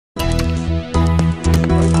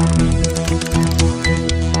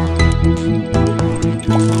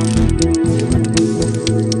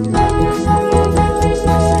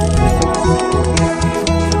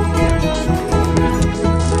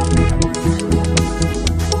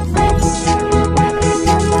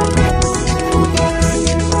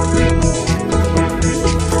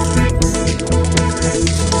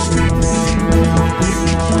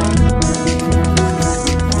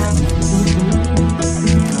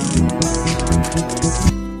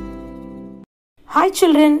Hi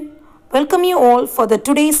children, welcome you all for the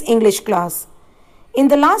today's English class. In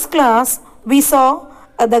the last class, we saw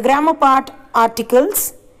the grammar part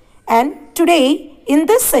articles, and today in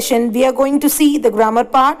this session we are going to see the grammar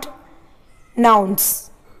part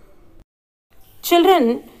nouns.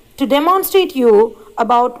 Children, to demonstrate you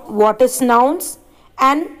about what is nouns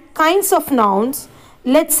and kinds of nouns,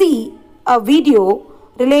 let's see a video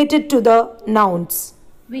related to the nouns.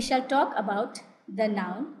 We shall talk about the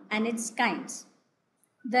noun and its kinds.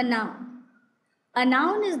 The noun. A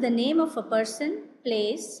noun is the name of a person,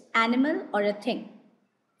 place, animal, or a thing.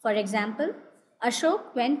 For example,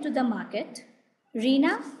 Ashok went to the market.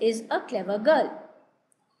 Reena is a clever girl.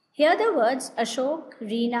 Here the words Ashok,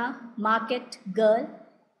 Reena, market, girl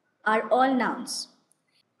are all nouns.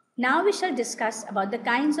 Now we shall discuss about the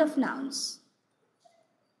kinds of nouns.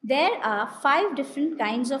 There are 5 different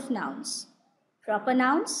kinds of nouns: proper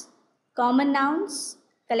nouns, common nouns,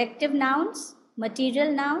 collective nouns,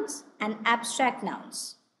 material nouns, and abstract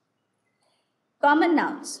nouns. Common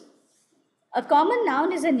nouns. A common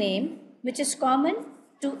noun is a name which is common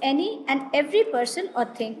to any and every person or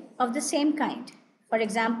thing of the same kind. For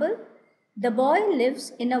example, the boy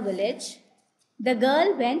lives in a village. The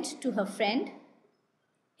girl went to her friend.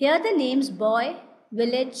 Here the names boy,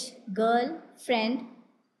 village, girl, friend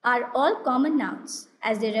are all common nouns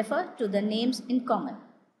as they refer to the names in common.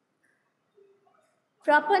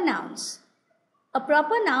 Proper nouns. A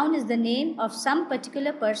proper noun is the name of some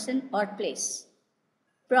particular person or place.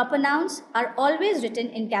 Proper nouns are always written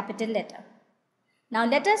in capital letter. Now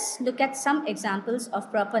let us look at some examples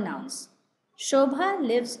of proper nouns. Shobha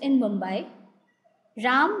lives in Mumbai.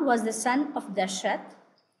 Ram was the son of Dashrath.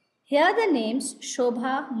 Here the names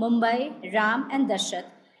Shobha, Mumbai, Ram and Dashrath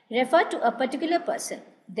refer to a particular person.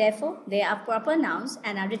 Therefore, they are proper nouns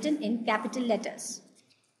and are written in capital letters.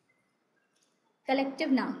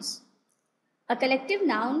 Collective nouns. A collective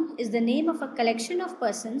noun is the name of a collection of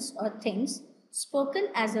persons or things spoken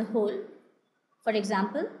as a whole. For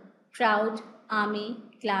example, crowd, army,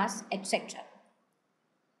 class, etc.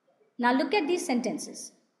 Now look at these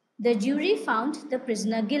sentences. The jury found the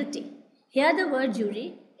prisoner guilty. Here the word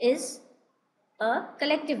jury is a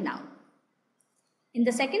collective noun. In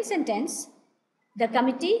the second sentence, the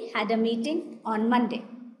committee had a meeting on Monday.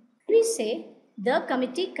 We say the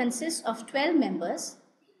committee consists of 12 members.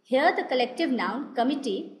 Here the collective noun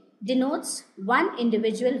committee denotes one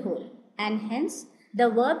individual whole and hence the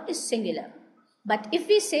verb is singular. But if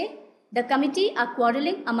we say the committee are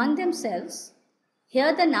quarreling among themselves,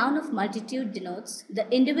 here the noun of multitude denotes the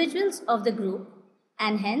individuals of the group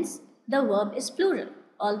and hence the verb is plural,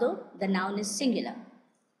 although the noun is singular.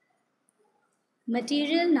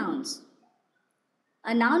 Material nouns.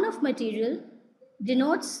 A noun of material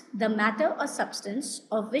denotes the matter or substance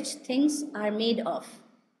of which things are made of,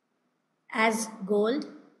 as gold,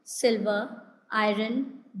 silver,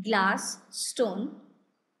 iron, glass, stone,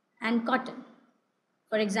 and cotton.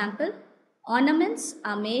 For example, ornaments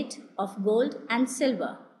are made of gold and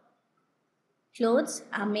silver. Clothes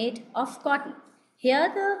are made of cotton. Here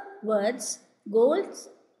the words gold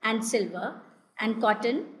and silver and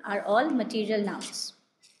cotton are all material nouns.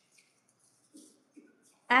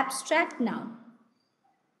 Abstract noun.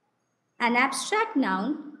 An abstract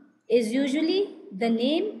noun is usually the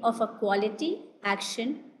name of a quality,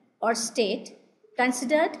 action, or state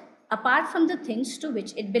considered apart from the things to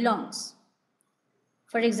which it belongs.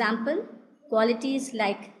 For example, qualities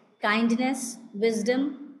like kindness,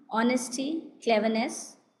 wisdom, honesty,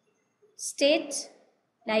 cleverness. State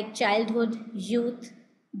like childhood, youth,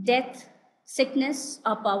 death, sickness,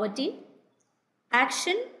 or poverty.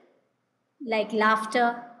 Action like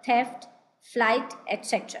laughter, theft, flight,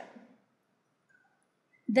 etc.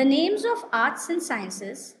 The names of arts and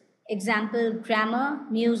sciences, example grammar,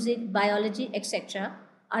 music, biology, etc.,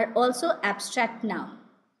 are also abstract noun.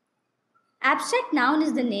 Abstract noun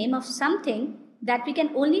is the name of something that we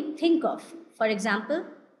can only think of. For example,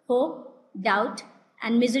 hope, doubt,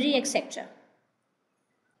 and misery, etc.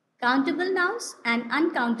 Countable nouns and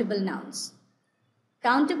uncountable nouns.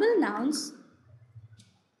 Countable nouns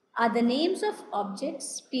are the names of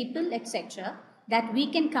objects, people, etc. that we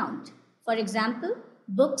can count. For example,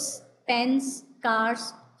 books, pens,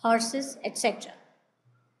 cars, horses, etc.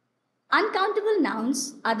 Uncountable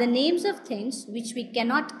nouns are the names of things which we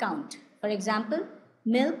cannot count. For example,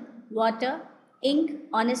 milk, water, ink,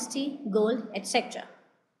 honesty, gold, etc.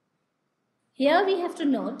 Here we have to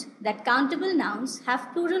note that countable nouns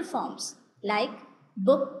have plural forms like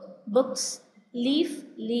book, books, leaf,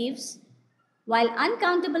 leaves, while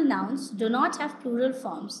uncountable nouns do not have plural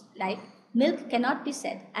forms like milk cannot be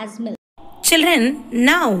said as milk. Children,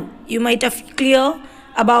 now you might have clear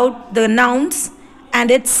about the nouns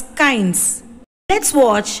and its kinds. Let's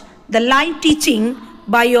watch the live teaching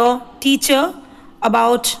by your teacher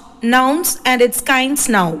about nouns and its kinds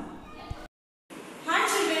now. Hi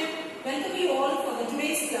children, welcome you all for the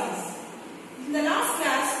today's class. In the last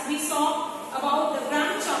class, we saw about the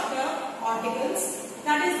grammar chapter articles.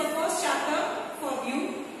 That is the first chapter for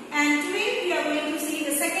you. And today we are going to see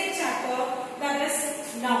the second chapter, that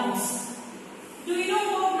is nouns. Do you know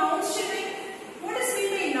about nouns, children? What does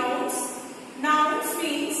it mean by nouns? Nouns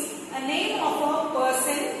means a name of a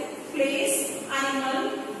person, place,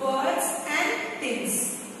 animal, birds and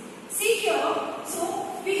things. See here,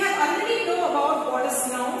 so we have already know about what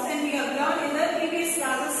is nouns and we have learned in the previous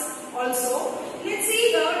classes also. Let's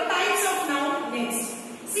see the types of noun next.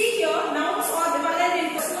 See here, nouns are divided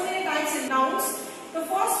into so many types of nouns. The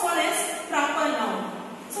first one is proper noun.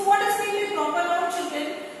 So what does it mean by proper noun, children?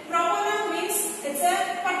 Proper noun means it's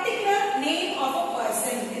a particular name of a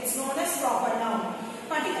person. It's known as proper noun.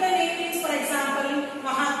 Particular name means, for example,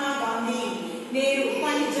 Mahatma Gandhi, Nehru,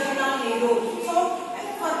 Pandit Jawaharlal Nehru. So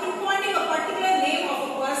for pinpointing a particular name of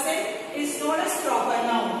a person is known as proper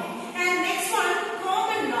noun. And next one,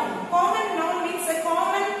 common noun. Common noun means a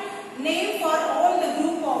common name for all the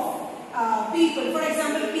group of people. For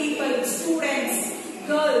example, people, students,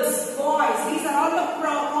 girls, boys. These are all the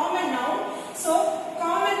common noun. So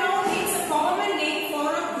common noun means a common name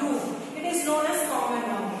for a group. It is known as common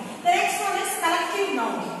noun. The next one is collective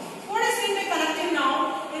noun. What does it mean by collective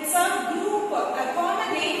noun? It's a group, a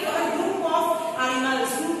common name for a group of animals,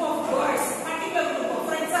 group of birds, particular group of,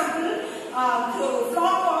 for example,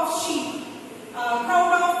 flock of sheep,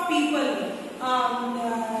 crowd of people,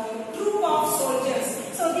 troop of soldiers.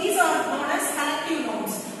 So these are known as collective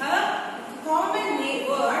nouns. A common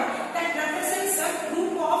word that represents a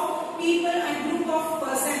group of people and group of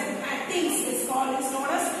person and things is known as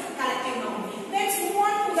collective noun. Let's move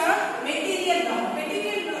on to the material noun.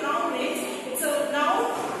 Material noun means it's a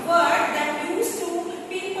noun word that used to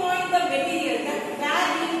pinpoint the material that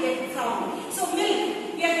where we get from. So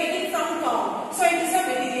milk we are getting from cow, so it is a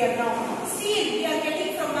material noun. Steel we are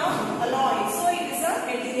getting from alloy, so it is a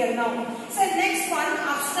material noun. So next one,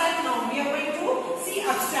 abstract noun. We are going to see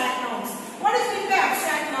abstract nouns. What is meant by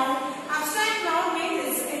abstract noun? Abstract noun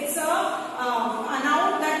means it's a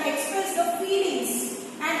noun that expresses the feelings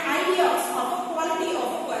and ideas of a quality of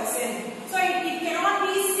a person. So it cannot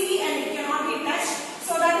be seen and it cannot be touched.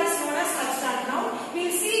 So that is known as abstract noun. We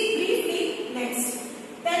will see briefly next.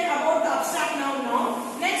 Then about the abstract noun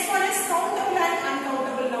now. Next one is countable and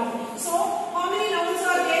uncountable noun. So how many nouns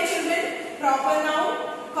are there, children? Proper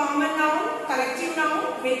noun, common noun, collective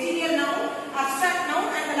noun, material noun, abstract noun,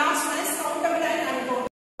 and the last one is countable and uncountable.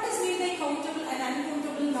 What is meant by countable and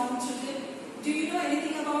uncountable noun, children? Do you know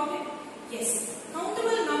anything about it? Yes.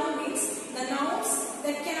 Countable noun means the nouns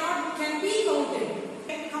that can be counted. You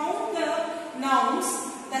can count the nouns,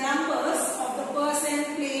 the numbers of the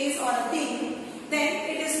person, place or a thing, then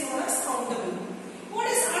it is known as countable. What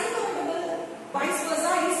is uncountable? Vice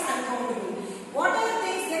versa is uncountable. What are the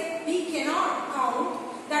things that we cannot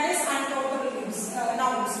count? That is uncountable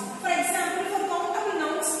nouns. For example, for countable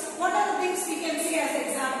nouns, what are the things we can say as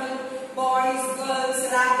example? Boys, girls,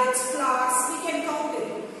 rabbits, flowers, we can count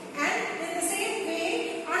it. And in the same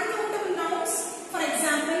way, uncountable nouns, for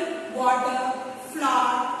example, water,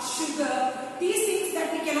 flour, sugar, these things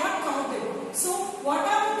that we cannot count it. So, what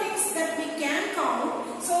are the things that we can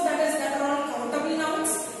count? So, that are all countable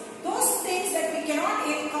nouns. Those things that we cannot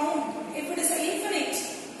count, if it is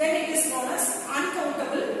infinite, then it is known as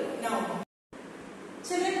uncountable noun.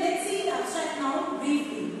 Children, let's see the abstract noun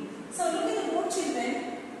briefly. So, look at the board,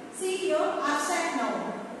 children. See here, abstract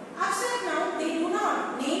noun. Abstract noun, they do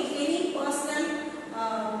not name any person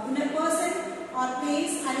or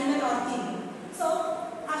place, animal or thing. So,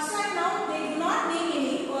 abstract noun, they do not name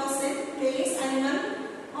any person, place, animal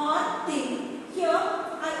or thing. Here,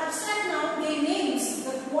 abstract noun, they names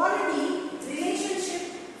the quality, relationship,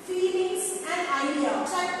 feelings and idea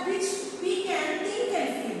which we can think and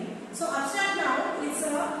feel. So, abstract noun is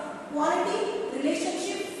a quality,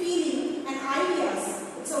 relationship, feeling and ideas.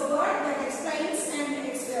 It's a word that explains and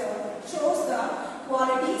shows the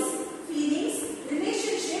qualities, feelings,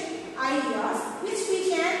 relationship, ideas which we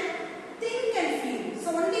can think and feel.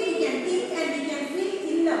 So only we can think and we can feel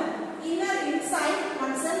inside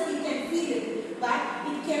oneself, we can feel it. But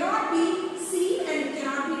it cannot be seen and it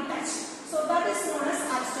cannot be touched. So that is known as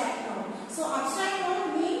abstract noun. So abstract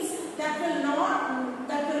noun means that will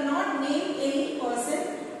not name any person,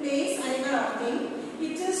 place, animal or thing.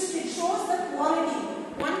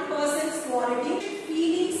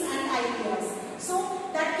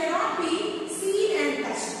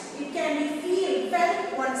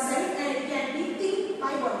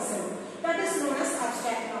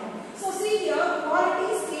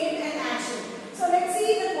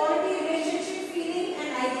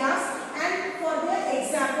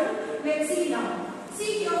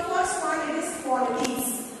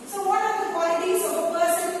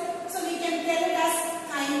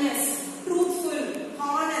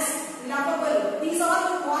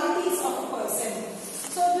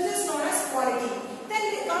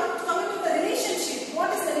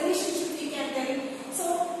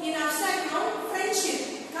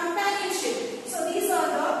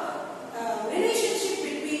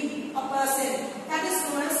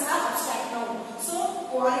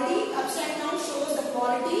 quality, abstract noun shows the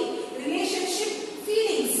quality, relationship,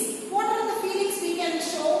 feelings. What are the feelings we can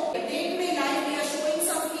show? Day-to-day life we are showing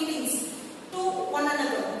some feelings to one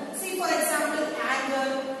another. See for example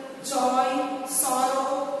anger, joy,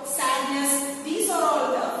 sorrow, sadness. These are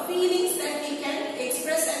all the feelings that we can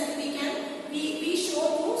express and we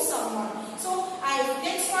show to someone. So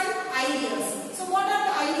next one, ideas. So what are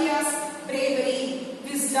the ideas? Bravery,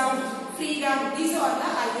 wisdom, freedom. These are the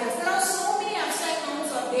ideas. There are so many abstract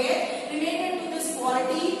nouns are there related to this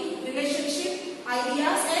quality, relationship,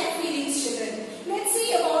 ideas and feelings, children. Let's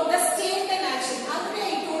see about the state and action. Already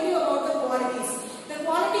I told you about the qualities. The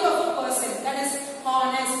quality of a person, that is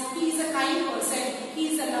honest, he is a kind person,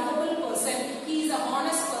 he is a lovable person, he is a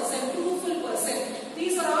honest person, truthful person.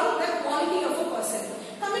 These are all the quality of a person.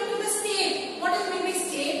 Coming to the state, what is meant by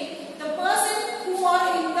state? The person who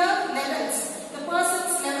are in the levels, the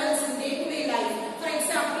person's levels in day-to-day life. For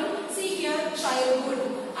example, see here childhood,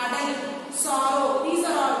 adult, sorrow. These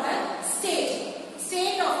are all the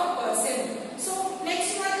state of a person. So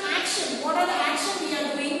next one, action. What are the action we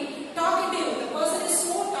are doing? Talkative. The person is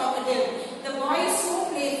so talkative. The boy is so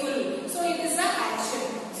playful. So it is the action.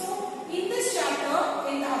 So in this chapter,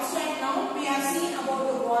 in the abstract noun, we have seen about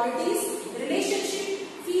the qualities, relationship,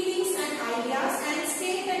 feelings and ideas, and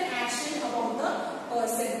state and action about the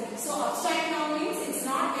person. So abstract noun means it's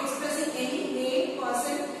not expressing any name,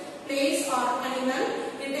 person, place or animal.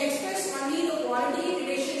 It expresses only the quality,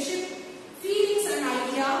 relationship, feelings and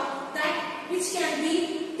idea that which can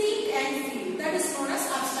be think and feel. That is known as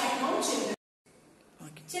abstract noun, children.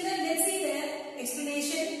 Okay. Children, let's see the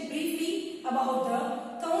explanation briefly about the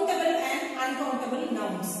countable and uncountable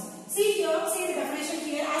nouns. See here, see the definition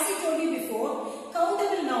here. As I told you before,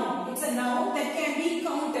 countable noun, it's a noun that can be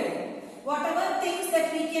counted. Whatever things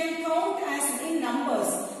that we can count as in numbers,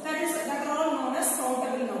 that are all known as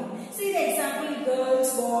countable noun. See the example,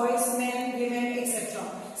 girls, boys, men, women, etc.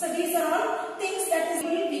 So these are all things that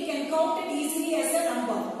we can count it easily as a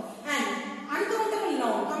number. And uncountable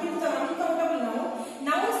noun, coming to the uncountable noun,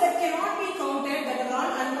 nouns that cannot be counted, that are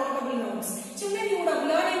all uncountable nouns. Children, you would have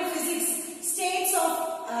learned in physics states of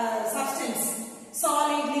substance,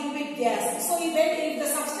 solid, liquid, gas. So if the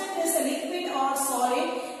substance is a liquid or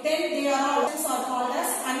solid, then they are called as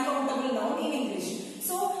uncountable noun in English.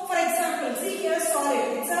 So for example, see here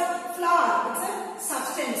solid, it's a flour, it's a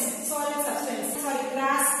substance, solid substance. Sorry,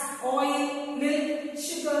 grass, oil, milk,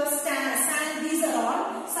 sugar, sand, these are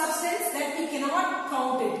all substance that we cannot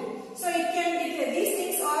count it. So these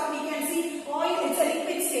things are, we can see oil, it's a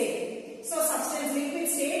liquid state. So substance, liquid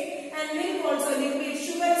state, and milk also liquid,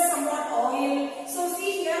 sugar is somewhat oil. So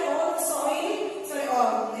see here all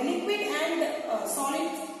the liquid and solid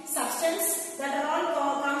substance that are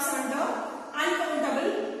all comes under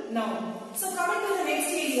uncountable noun. So coming to the next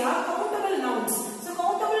area, countable nouns. So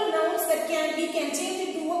countable nouns that we can change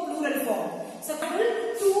it to a plural form. So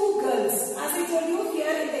two girls. As I told you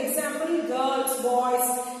here in the example, girls, boys,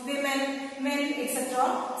 women, men,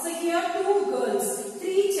 etc. So here two girls,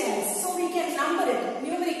 three chairs. So we can number it.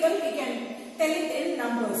 Numerical, we can tell it in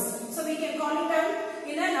numbers. So we can call it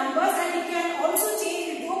in a numbers, and we can also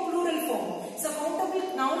change it to a plural form. So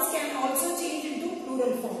countable nouns can also change into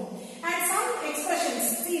plural form. And some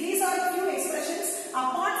expressions. See, these are a few expressions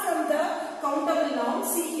apart from the countable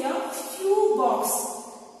nouns. See here, few box.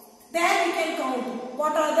 There we can count.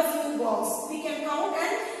 What are the few box? We can count,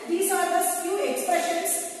 and these are the few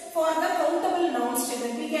expressions for the countable nouns,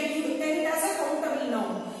 children. We can tell it as a countable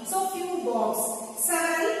noun. So few box,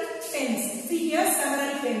 several pens. See here,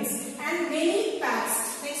 several pens, and many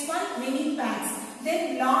packs. Next one, many packs.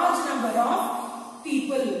 Then large number of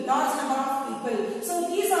people. So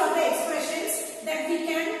these are the expressions that we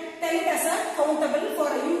can tell it as a countable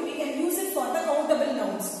for you. We can use it for the countable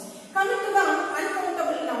nouns. Coming to the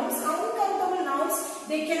uncountable nouns,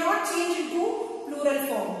 they cannot change into plural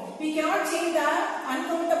form. We cannot change the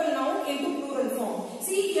uncountable noun into plural form.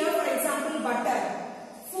 See here, for example, butter,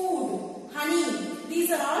 food, honey.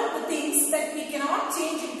 These are all the things that we cannot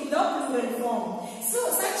change into the plural form.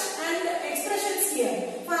 So such and expressions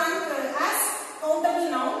here. For as countable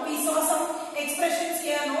noun, we saw some expressions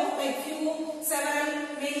here, no, like few,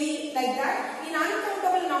 several, many, like that. In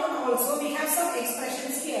uncountable noun also, we have some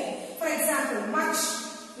expressions here. For example, much,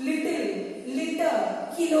 little, liter,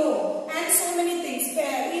 kilo, and so many things.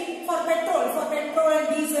 For petrol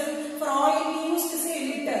and diesel, for oil, we used to say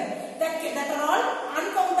liter. That are all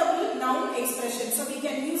uncountable noun expressions. So we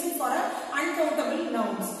can use it for uncountable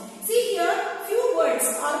nouns. See here, few words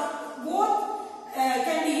are both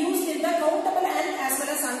can be used in the countable and as well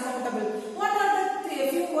as uncountable. What are the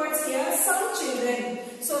few words here? Some children.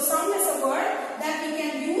 So some is a word that we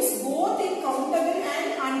can use both in countable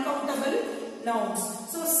and uncountable nouns.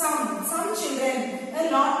 So some children,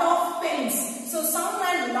 a lot of pens. So some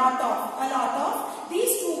and lot of.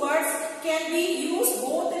 These two words can be used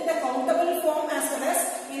both in the countable form as well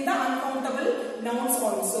as in the uncountable nouns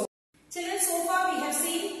also. Children, so far we have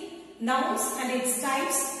seen nouns and its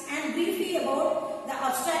types and briefly about the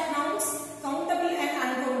abstract nouns, countable and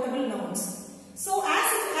uncountable nouns. So as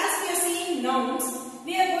we are seeing nouns,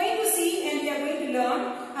 we are going to see and we are going to learn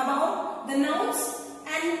about the nouns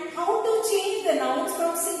and how to change the nouns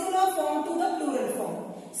from singular form to the plural form.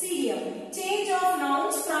 See here, change of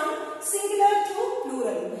nouns from singular to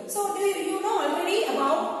plural. So do you know already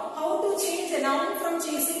about how to change a noun from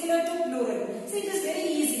singular to plural? See, it is very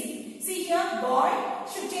easy. See here, boy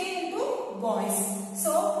should change into boys.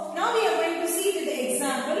 So now we are going to see with the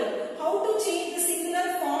example how to change the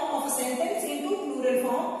singular form of a sentence into plural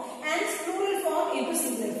form and plural form into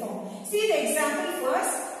singular form. See the example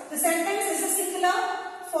first. The sentence is a singular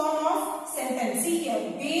form of sentence. See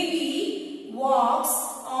here, baby walks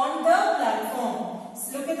on the platform.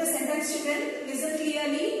 So look at the sentence, children. Listen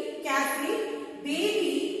clearly, carefully.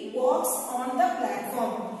 Baby walks on the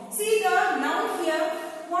platform. See the noun here.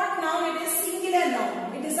 What noun it is? Singular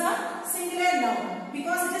noun. It is a singular noun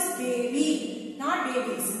because it is baby, not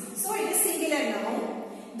babies. So it is singular noun.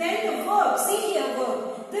 Then the verb. See here,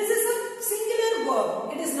 verb. This is a singular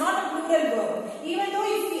verb. It is not a plural verb. Even though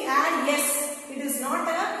if we add yes, it is not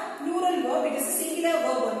a plural verb. It is a singular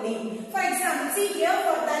verb only. For example, see here,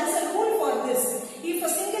 there is a rule for this. If a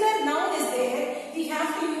singular noun is there, we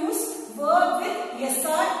have to use verb with yes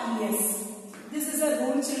or es. This is a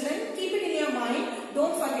rule, children. Keep it in your mind.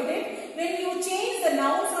 Don't forget it. When you change the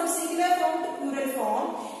noun from singular form to plural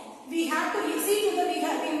form, we have to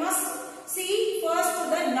we must see first to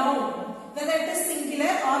the noun, whether it is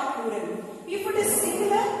singular or plural. If it is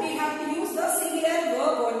singular, we have to use the singular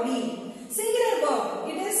verb only. Singular verb,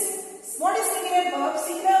 it is, what is singular verb?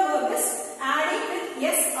 Singular verb is adding with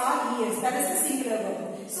yes or es. That is the singular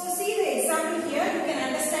verb. So see the example here, you can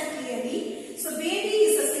understand clearly. So baby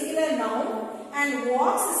is a singular noun and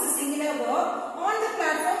walks is a singular verb. On the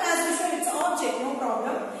platform, as usual, it's object, no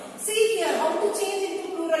problem. See here, how to change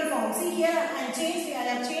into plural form. See here,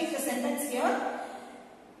 I have changed the sentence here.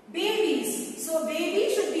 Babies. So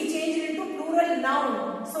baby should be changed into plural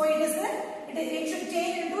noun. So it should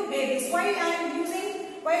change into babies. Why I have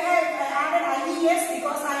added IES?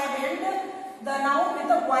 Because I have ended the noun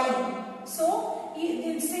with a Y. So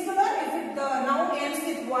in singular, if the noun ends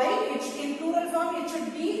with Y, in plural form it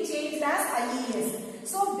should be changed as IES.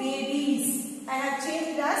 So babies. I have changed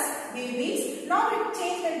it as babies. Now it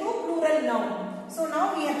changed into plural noun. So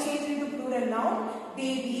now we have changed into plural noun.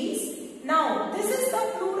 Babies. Now this is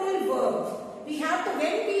the plural verb. We have to,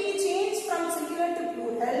 when we change from singular to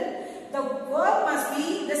plural, the verb must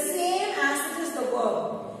be the same as it is the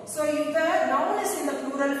verb. So if the noun is in the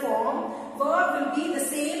plural form, verb will be the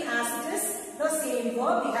same as it is the same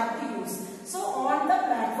verb we have to use. So on the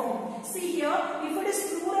platform. See here, if it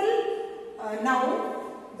is plural noun,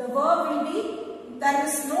 the verb will be, there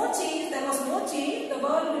was no change, the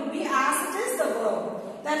verb will be as it is the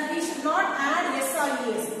verb. That we should not add yes or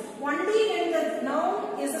es. Only when the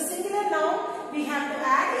noun is a singular noun, we have to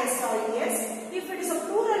add yes or es. If it is a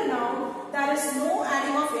plural noun, there is no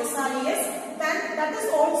adding of yes or es. Then that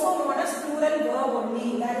is also known as plural verb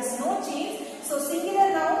only. There is no change. So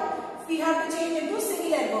singular noun, we have to change into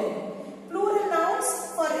singular verb. Plural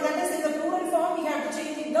nouns, that is in the plural form, we have to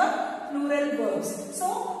change in the plural verbs.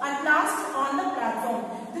 So at last on the platform.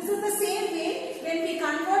 This is the same way when we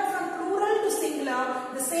convert from plural to singular,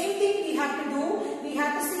 the same thing we have to do. We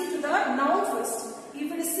have to see to the noun first.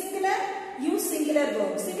 If it is singular, use singular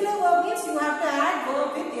verb. Singular verb means you have to add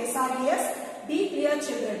verb with yes or es. Be clear,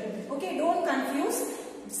 children. Okay, don't confuse.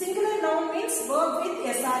 Singular noun means verb with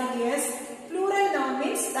yes or es. Plural noun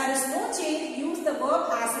means there is no change. Use the verb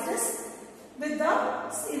as it is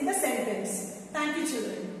in the sentence. Thank you,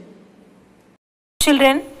 children.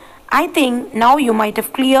 Children, I think now you might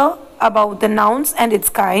have clear about the nouns and its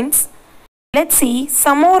kinds. Let's see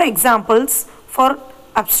some more examples for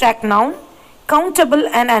abstract noun, countable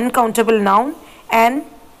and uncountable noun, and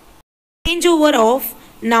changeover of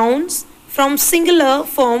nouns from singular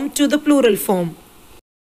form to the plural form.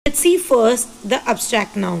 Let's see first the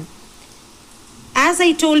abstract noun. As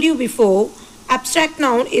I told you before, abstract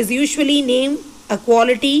noun is usually name a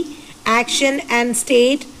quality, action and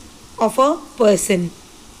state of a person.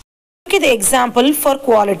 Look at the example for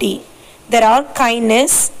quality. There are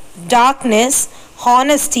kindness, darkness,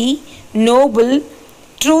 honesty, noble,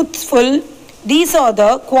 truthful. These are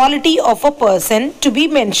the quality of a person to be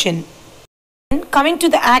mentioned. Coming to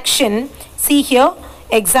the action, see here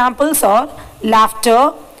examples are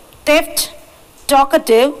laughter, theft,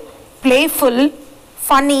 talkative, playful,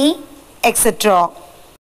 funny, etc.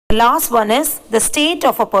 The last one is the state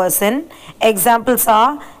of a person. Examples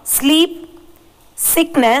are sleep,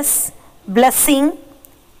 sickness, blessing,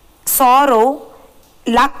 sorrow,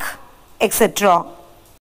 luck, etc.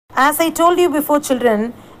 As I told you before,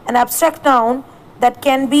 children, an abstract noun that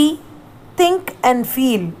can be think and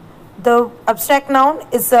feel. The abstract noun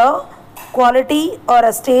is a quality or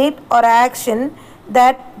a state or action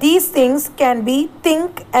that these things can be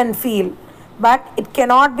think and feel, but it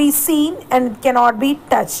cannot be seen and it cannot be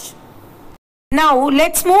touched. Now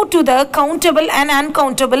let's move to the countable and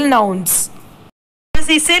uncountable nouns. As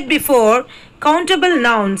I said before, countable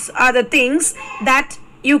nouns are the things that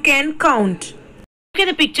you can count. Look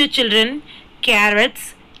at the picture, children.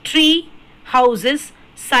 Carrots, tree, houses,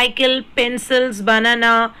 cycle, pencils,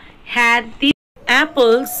 banana, hat, these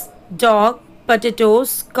apples, dog,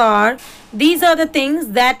 potatoes, car. These are the things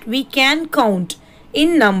that we can count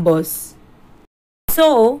in numbers.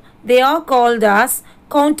 So they are called as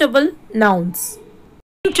countable nouns.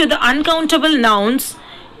 To the uncountable nouns,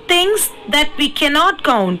 things that we cannot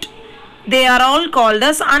count, they are all called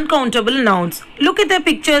as uncountable nouns. Look at the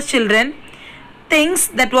pictures, children. Things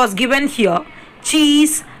that was given here: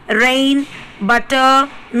 cheese, rain, butter,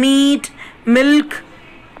 meat, milk,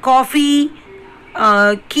 coffee,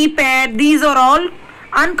 keypad. These are all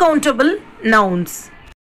uncountable nouns.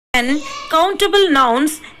 And countable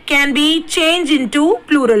nouns can be changed into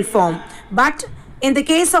plural form. But in the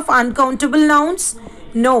case of uncountable nouns,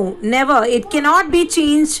 no, never. It cannot be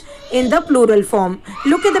changed in the plural form.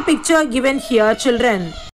 Look at the picture given here,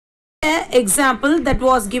 children. Example that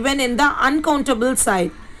was given in the uncountable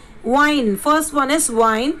side. Wine. First one is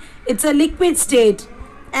wine. It's a liquid state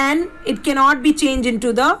and it cannot be changed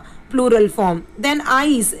into the plural form. Then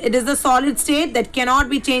ice. It is a solid state that cannot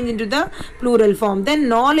be changed into the plural form. Then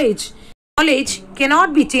knowledge. Knowledge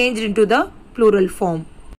cannot be changed into the plural form.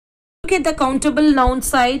 Look at the countable noun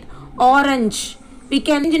side. Orange. We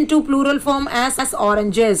can change into plural form as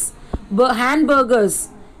oranges. Hamburgers.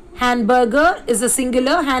 Hamburger is a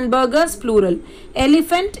singular, hamburgers plural.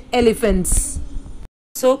 Elephant, elephants.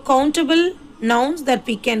 So countable nouns that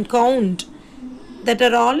we can count, that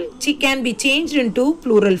are all can be changed into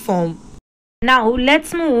plural form. Now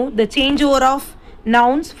let's move the changeover of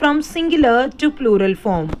nouns from singular to plural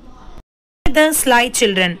form. The slide,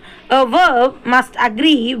 children. A verb must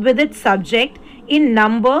agree with its subject in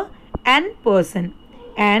number and person,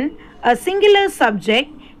 and a singular subject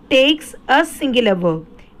takes a singular verb,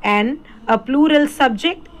 and a plural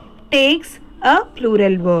subject takes a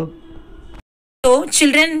plural verb. So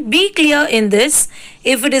children, be clear in this.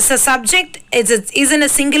 If it is a subject is in a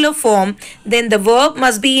singular form, then the verb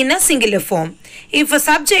must be in a singular form. If a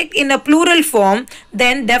subject in a plural form,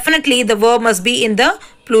 then definitely the verb must be in the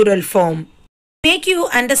plural form. To make you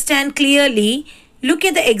understand clearly, look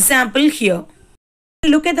at the example here.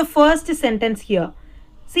 Look at the first sentence here.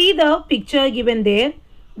 See the picture given there.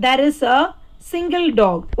 There is a single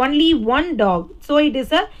dog, only one dog. So it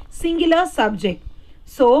is a singular subject.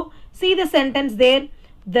 So see the sentence there.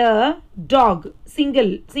 The dog,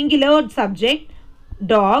 singular subject,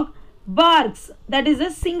 dog, barks. That is a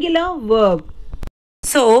singular verb.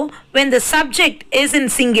 So when the subject is in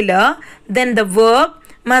singular, then the verb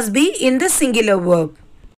must be in the singular verb.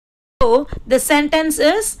 So the sentence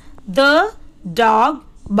is the dog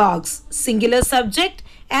barks. Singular subject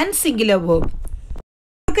and singular verb.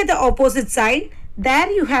 Look at the opposite side. There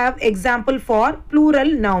you have example for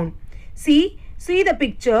plural noun. See the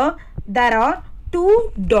picture. There are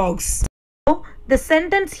two dogs. So the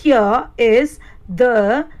sentence here is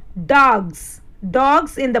the dogs.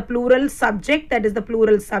 Dogs in the plural subject, that is the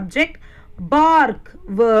plural subject. Bark,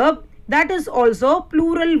 verb, that is also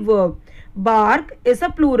plural verb. Bark is a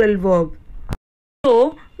plural verb.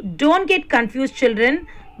 So don't get confused, children.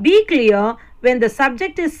 Be clear. When the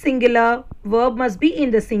subject is singular, verb must be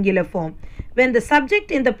in the singular form. When the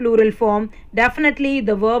subject in the plural form, definitely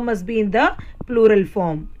the verb must be in the plural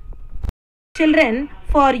form. Children,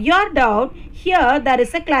 for your doubt, here there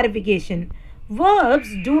is a clarification. Verbs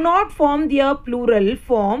do not form their plural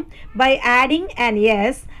form by adding an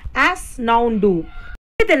s as noun do.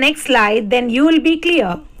 Look at the next slide, then you will be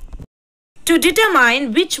clear. To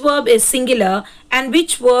determine which verb is singular and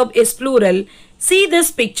which verb is plural, see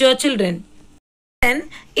this picture, children. And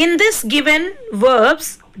in this given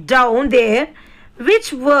verbs down there,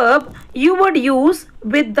 which verb you would use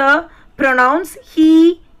with the pronouns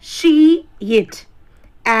he, she, it,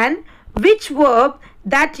 and which verb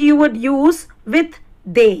that you would use with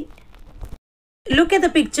they. Look at the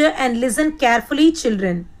picture and listen carefully,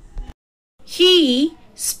 children. He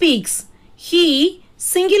speaks. He,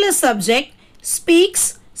 singular subject,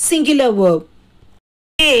 speaks, singular verb.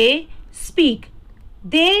 They speak.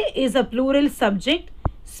 They is a plural subject.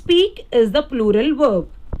 Speak is the plural verb.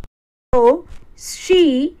 So,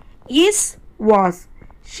 she is, was.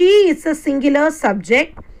 She is a singular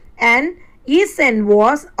subject and is and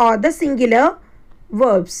was are the singular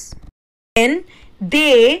verbs. Then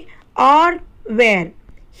they are, were.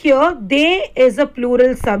 Here they is a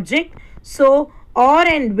plural subject. So, are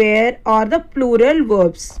and were are the plural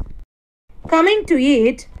verbs. Coming to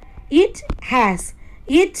it has.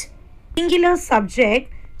 It singular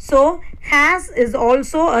subject. So, has is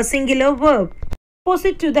also a singular verb.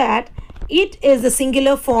 Opposite to that, it is the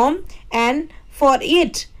singular form and for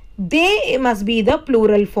it, they must be the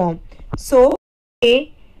plural form. So,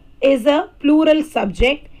 they is a plural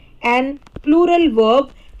subject and plural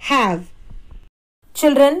verb have.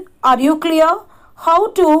 Children, are you clear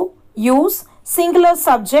how to use singular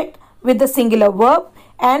subject with the singular verb,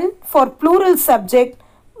 and for plural subject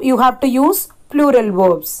you have to use plural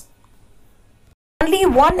verbs? Only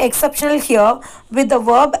one exceptional here with the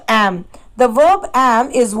verb am. The verb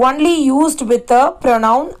am is only used with the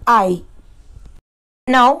pronoun I.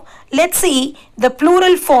 Now let's see the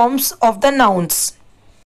plural forms of the nouns.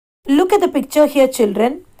 Look at the picture here,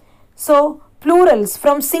 children. So plurals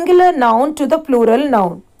from singular noun to the plural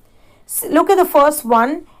noun. Look at the first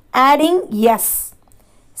one, adding yes.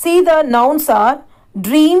 See, the nouns are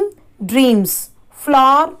dream, dreams,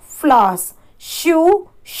 flower, flowers, shoe,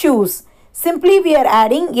 shoes. Simply we are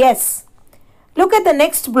adding yes. Look at the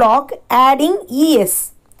next block, adding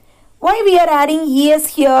es. Why we are adding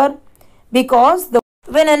es here? Because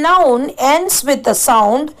when a noun ends with the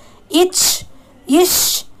sound ich,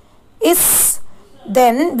 ish, is,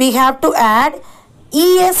 then we have to add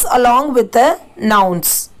es along with the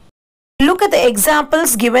nouns. Look at the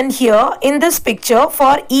examples given here in this picture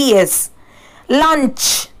for es.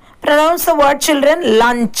 Lunch. Pronounce the word, children,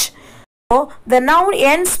 lunch. So, the noun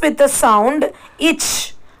ends with the sound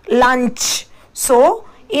ich, lunch. So,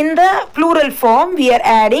 in the plural form, we are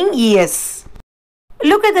adding es.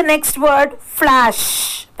 Look at the next word,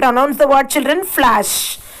 flash. Pronounce the word, children,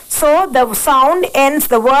 flash. So,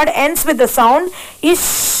 the word ends with the sound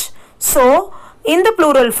ish. So, in the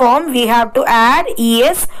plural form, we have to add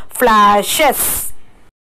es, flashes.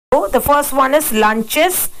 So, the first one is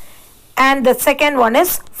lunches and the second one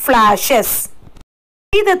is flashes.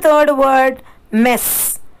 See the third word,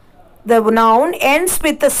 mess. The noun ends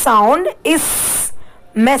with the sound is,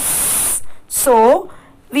 mess. So,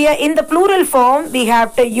 we are in the plural form, we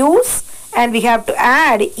have to use and we have to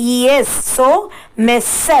add es. So,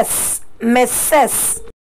 messes, messes.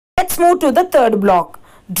 Let's move to the third block.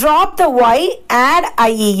 Drop the y, add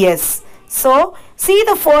ies. So, see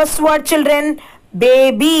the first word, children,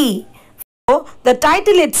 baby. So, the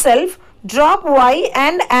title itself, drop y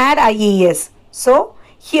and add ies. So,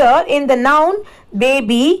 here in the noun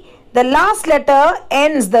baby, the last letter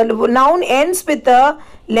ends, the noun ends with the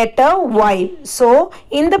letter y. So,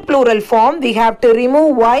 in the plural form, we have to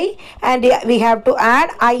remove y and we have to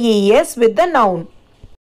add ies with the noun.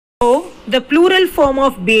 So, the plural form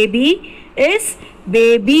of baby is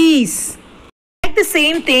babies. Like the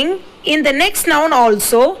same thing in the next noun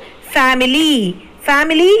also, family.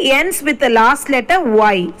 Family ends with the last letter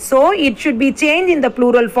y. So, it should be changed in the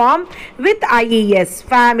plural form with ies,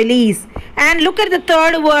 families. And look at the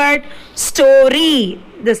third word, story.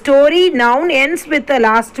 The story noun ends with the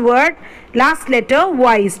last letter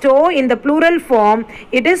y. So, in the plural form,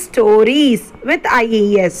 it is stories with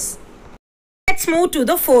ies. Let's move to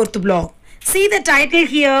the fourth block. See the title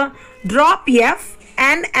here, drop f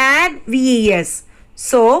and add ves.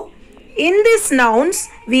 So, in these nouns,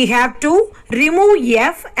 we have to remove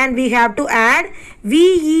f and we have to add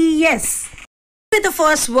ves. With the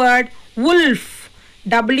first word, wolf.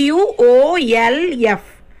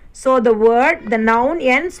 W-O-L-F. So, the noun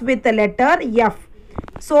ends with the letter f.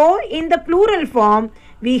 So, in the plural form,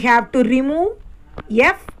 we have to remove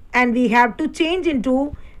f and we have to change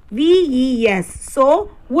into ves.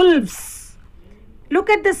 So, wolves. Look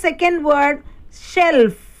at the second word,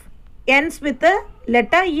 shelf. Ends with the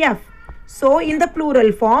letter f. So, in the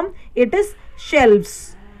plural form, it is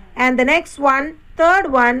shelves. And the next one,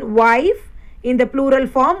 third one, wife. In the plural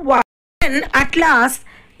form, wife. And at last,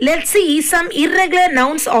 let's see some irregular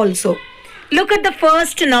nouns also. Look at the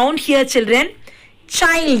first noun here, children.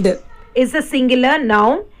 Child is a singular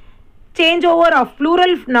noun. Changeover of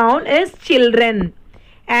plural noun is children.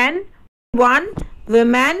 And one,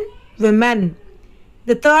 women, women.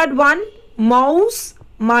 The third one, mouse,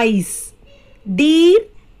 mice. Deer,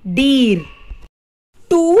 deer.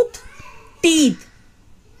 Tooth, teeth.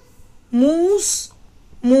 Moose,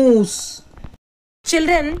 moose.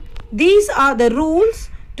 Children, These are the rules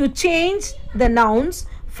to change the nouns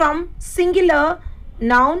from singular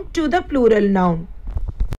noun to the plural noun.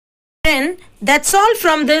 Then that's all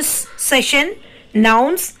from this session,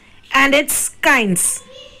 nouns and its kinds.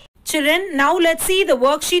 Children, now let's see the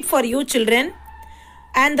worksheet for you children.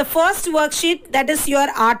 And the first worksheet, that is your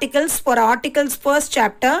articles, for articles first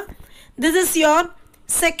chapter. This is your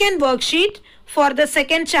second worksheet for the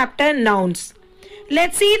second chapter, nouns.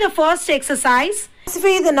 Let's see the first exercise.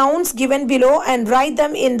 Specify the nouns given below and write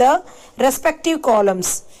them in the respective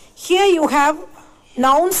columns. Here you have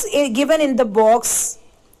nouns given in the box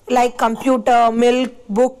like computer, milk,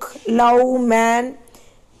 book, love, man,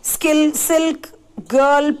 skill, silk,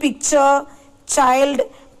 girl, picture, child,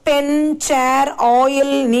 pen, chair,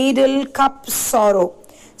 oil, needle, cup, sorrow.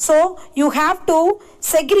 So you have to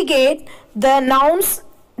segregate the nouns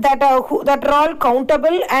that are all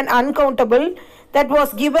countable and uncountable that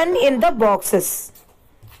was given in the boxes.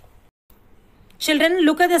 Children,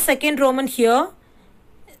 look at the second Roman here.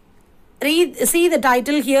 See the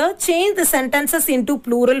title here. Change the sentences into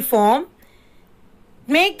plural form.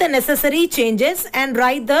 Make the necessary changes and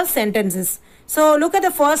write the sentences. So look at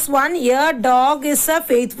the first one here. Dog is a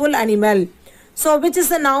faithful animal. So which is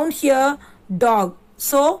the noun here? Dog.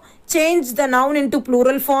 So change the noun into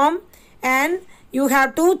plural form and you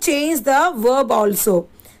have to change the verb also.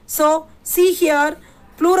 So see here,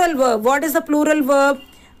 plural verb. What is the plural verb?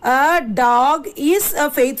 A dog is a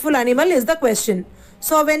faithful animal is the question.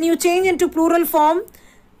 So when you change into plural form,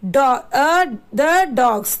 the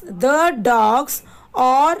dogs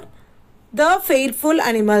or the faithful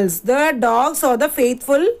animals. The dogs or the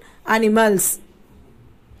faithful animals.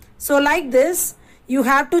 So like this, you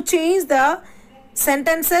have to change the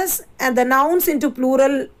sentences and the nouns into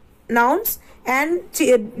plural nouns and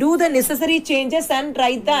do the necessary changes and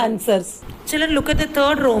write the answers. Children, look at the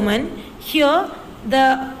third Roman. Here,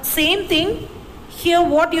 the same thing. Here,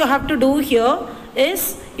 what you have to do here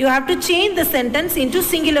is you have to change the sentence into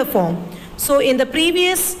singular form. So in the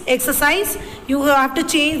previous exercise, you have to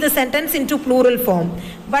change the sentence into plural form.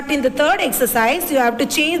 But in the third exercise, you have to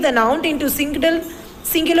change the noun into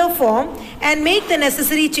singular form and make the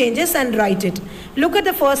necessary changes and write it. Look at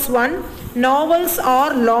the first one. Novels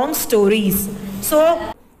or long stories.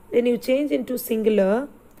 So when you change into singular,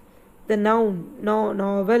 the noun,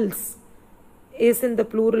 novels, is in the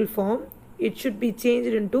plural form. It should be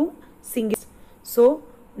changed into singular. So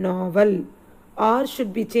novel. Or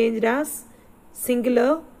should be changed as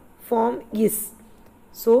singular form is.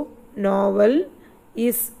 So novel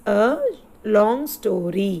is a long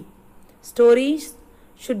story. Stories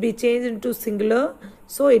should be changed into singular.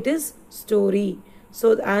 So it is story.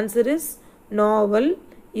 So the answer is novel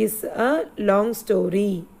is a long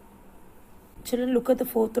story. Children, look at the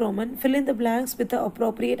fourth Roman. Fill in the blanks with the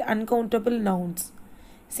appropriate uncountable nouns.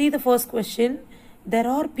 See the first question. There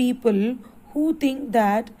are people who think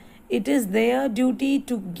that it is their duty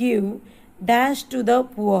to give dash to the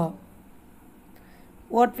poor.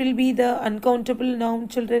 What will be the uncountable noun,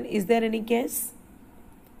 children? Is there any guess?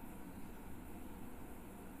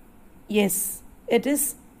 Yes, it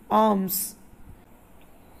is alms.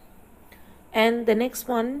 And the next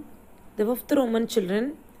one, the fifth Roman,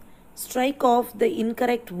 children, strike off the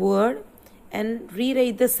incorrect word and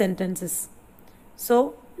rewrite the sentences.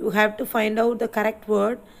 So you have to find out the correct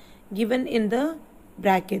word given in the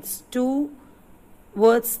brackets. Two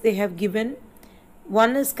words they have given.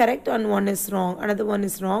 One is correct and one is wrong. Another one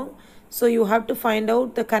is wrong. So you have to find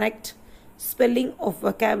out the correct spelling of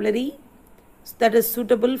vocabulary that is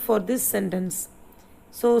suitable for this sentence.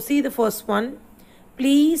 So see the first one.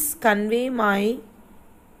 Please convey my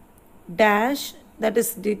dash, that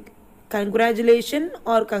is the congratulation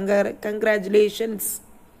or congratulations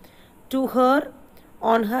to her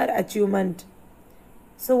on her achievement.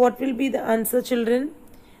 So what will be the answer, children?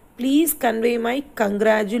 Please convey my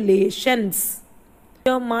congratulations.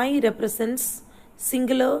 Here my represents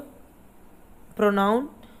singular pronoun.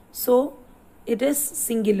 So it is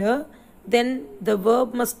singular. Then the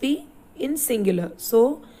verb must be in singular.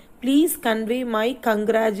 So please convey my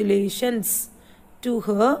congratulations to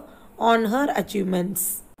her on her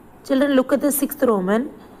achievements. Children, look at the sixth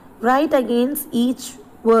Roman. Write against each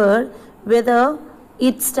word whether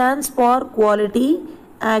it stands for quality,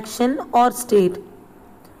 action or state.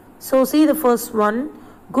 So see the first one,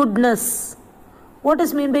 goodness. What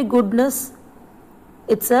is meant by goodness?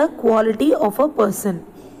 It's a quality of a person.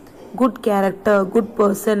 Good character, good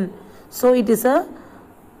person. So it is a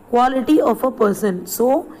quality of a person.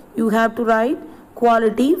 So you have to write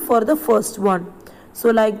quality for the first one. So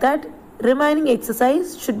like that, remaining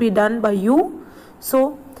exercise should be done by you.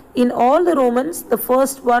 So In all the Romans, the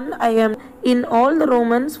first one I am in all the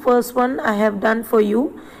Romans, first one I have done for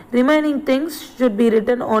you. Remaining things should be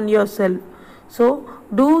written on yourself. So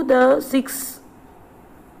do the 6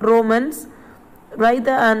 Romans, write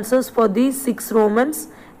the answers for these 6 Romans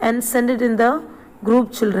and send it in the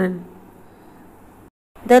group, children.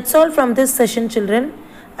 That's all from this session, children.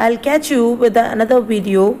 I'll catch you with another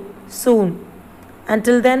video soon.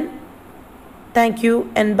 Until then, thank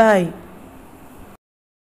you and bye.